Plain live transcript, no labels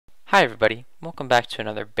Hi everybody, welcome back to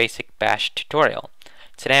another basic bash tutorial.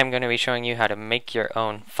 Today I'm going to be showing you how to make your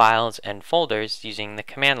own files and folders using the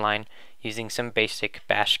command line using some basic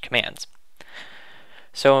bash commands.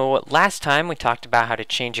 So last time we talked about how to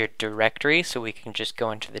change your directory so we can just go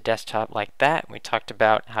into the desktop like that. We talked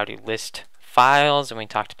about how to list files and we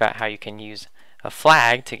talked about how you can use a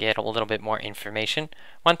flag to get a little bit more information.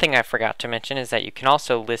 One thing I forgot to mention is that you can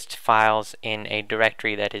also list files in a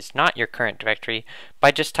directory that is not your current directory by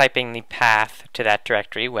just typing the path to that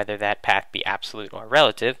directory, whether that path be absolute or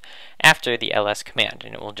relative, after the ls command,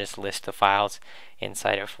 and it will just list the files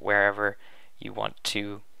inside of wherever you want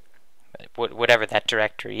to, whatever that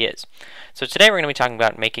directory is. So today we're going to be talking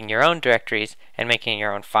about making your own directories and making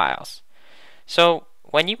your own files. So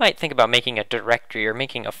when you might think about making a directory or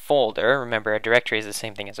making a folder, remember a directory is the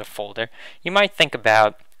same thing as a folder, you might think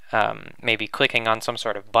about maybe clicking on some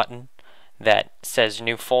sort of button that says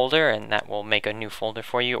new folder and that will make a new folder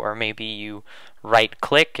for you, or maybe you right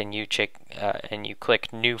click and you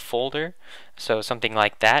click new folder, so something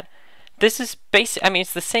like that. This is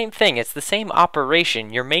it's the same thing, it's the same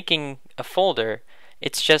operation. You're making a folder.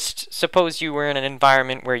 It's just, suppose you were in an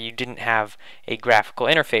environment where you didn't have a graphical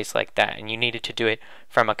interface like that and you needed to do it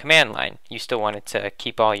from a command line. You still wanted to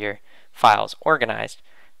keep all your files organized.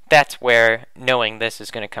 That's where knowing this is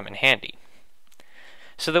going to come in handy.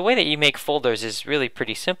 So the way that you make folders is really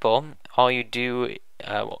pretty simple. All you do,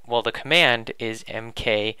 the command is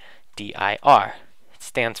mkdir. It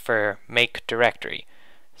stands for make directory.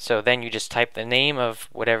 So then you just type the name of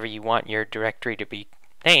whatever you want your directory to be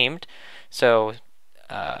named. So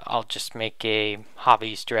I'll just make a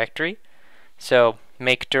hobbies directory. So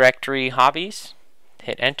make directory hobbies,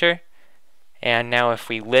 hit enter, and now if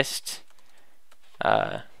we list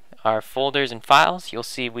our folders and files, you'll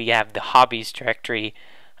see we have the hobbies directory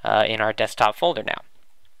in our desktop folder now.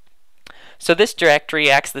 So this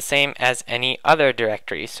directory acts the same as any other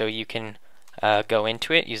directory, so you can go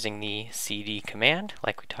into it using the cd command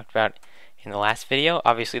like we talked about in the last video.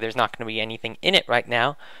 Obviously there's not going to be anything in it right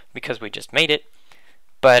now because we just made it.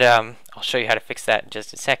 But I'll show you how to fix that in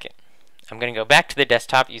just a second. I'm going to go back to the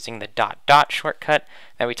desktop using the ... shortcut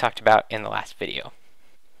that we talked about in the last video.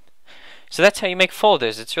 So that's how you make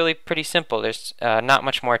folders. It's really pretty simple. There's not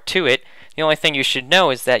much more to it. The only thing you should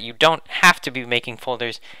know is that you don't have to be making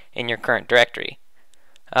folders in your current directory.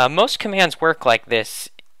 Most commands work like this.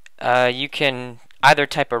 You can either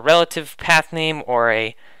type a relative path name or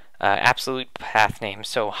a absolute path name.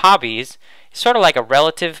 So hobbies is sort of like a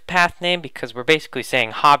relative path name because we're basically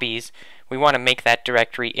saying hobbies. We want to make that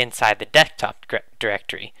directory inside the desktop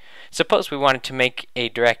directory. Suppose we wanted to make a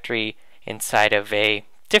directory inside of a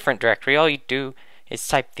different directory. All you do is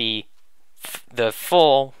type the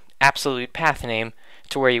full absolute path name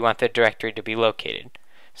to where you want the directory to be located.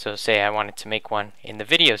 So say I wanted to make one in the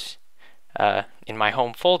videos, in my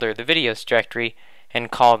home folder, the videos directory,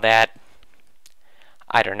 and call that,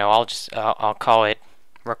 I don't know, I'll call it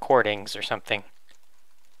recordings or something.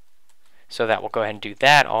 So that will go ahead and do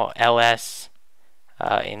that. I'll ls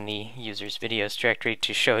in the user's videos directory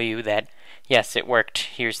to show you that yes, it worked.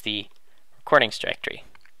 Here's the recordings directory.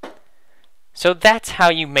 So that's how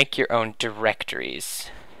you make your own directories.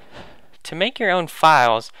 To make your own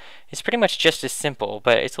files is pretty much just as simple,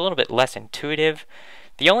 but it's a little bit less intuitive.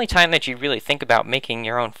 The only time that you really think about making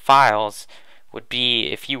your own files would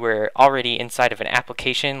be if you were already inside of an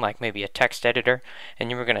application, like maybe a text editor, and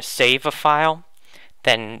you were going to save a file.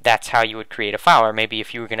 Then that's how you would create a file. Or maybe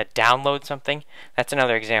if you were going to download something, that's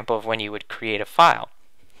another example of when you would create a file.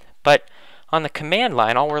 But on the command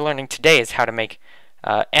line, all we're learning today is how to make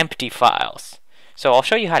empty files. So I'll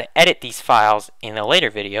show you how to edit these files in a later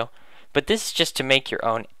video, but this is just to make your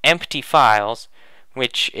own empty files,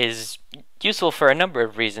 which is useful for a number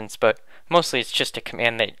of reasons, but mostly it's just a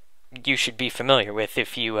command that you should be familiar with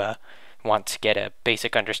if you want to get a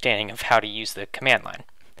basic understanding of how to use the command line.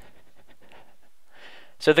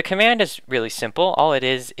 So the command is really simple. All it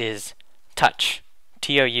is touch,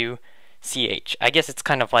 T-O-U-C-H. I guess it's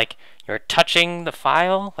kind of like you're touching the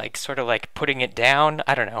file, like sort of like putting it down.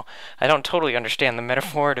 I don't know. I don't totally understand the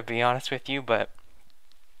metaphor, to be honest with you, but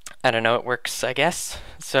I don't know, it works, I guess.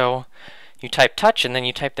 So you type touch and then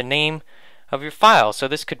you type the name of your file. So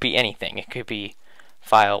this could be anything. It could be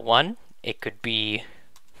file 1, it could be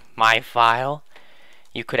my file.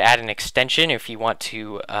 You could add an extension if you want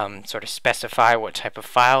to sort of specify what type of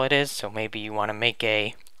file it is. So maybe you want to make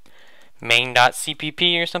a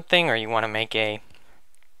main.cpp or something, or you want to make a,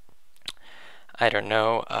 I don't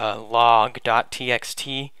know,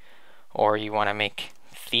 log.txt, or you want to make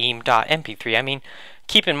theme.mp3. I mean,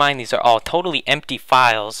 keep in mind these are all totally empty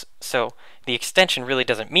files, so the extension really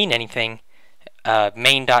doesn't mean anything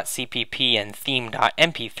main.cpp and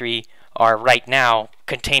theme.mp3 are right now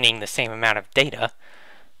containing the same amount of data.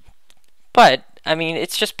 But, I mean,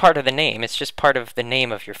 it's just part of the name. It's just part of the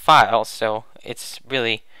name of your file, so it's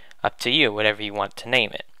really up to you, whatever you want to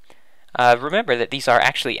name it. Remember that these are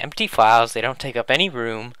actually empty files. They don't take up any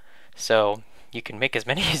room, so you can make as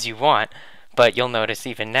many as you want. But you'll notice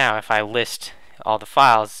even now, if I list all the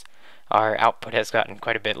files, our output has gotten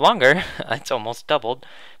quite a bit longer. It's almost doubled,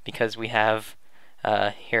 because we have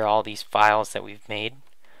here all these files that we've made.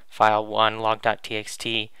 File 1,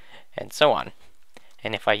 log.txt, and so on.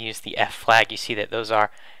 And if I use the F flag, you see that those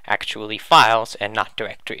are actually files and not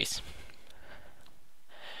directories.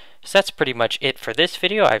 So that's pretty much it for this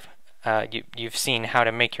video. You've seen how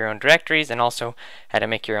to make your own directories and also how to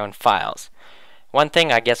make your own files. One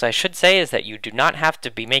thing I guess I should say is that you do not have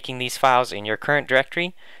to be making these files in your current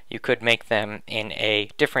directory. You could make them in a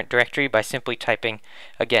different directory by simply typing,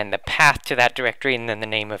 again, the path to that directory and then the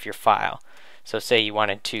name of your file. So say you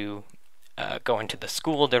wanted to go into the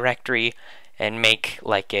school directory and make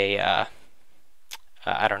like a,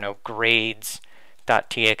 I don't know, grades.txt,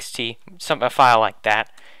 a file like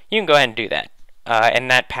that. You can go ahead and do that.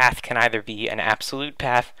 And that path can either be an absolute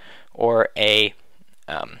path or a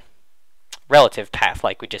relative path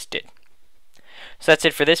like we just did. So that's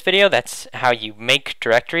it for this video. That's how you make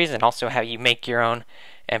directories and also how you make your own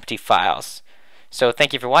empty files. So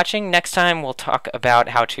thank you for watching. Next time we'll talk about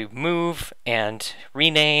how to move and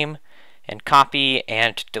rename and copy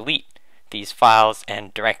and delete these files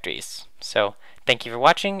and directories. So thank you for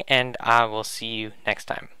watching, and I will see you next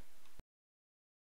time.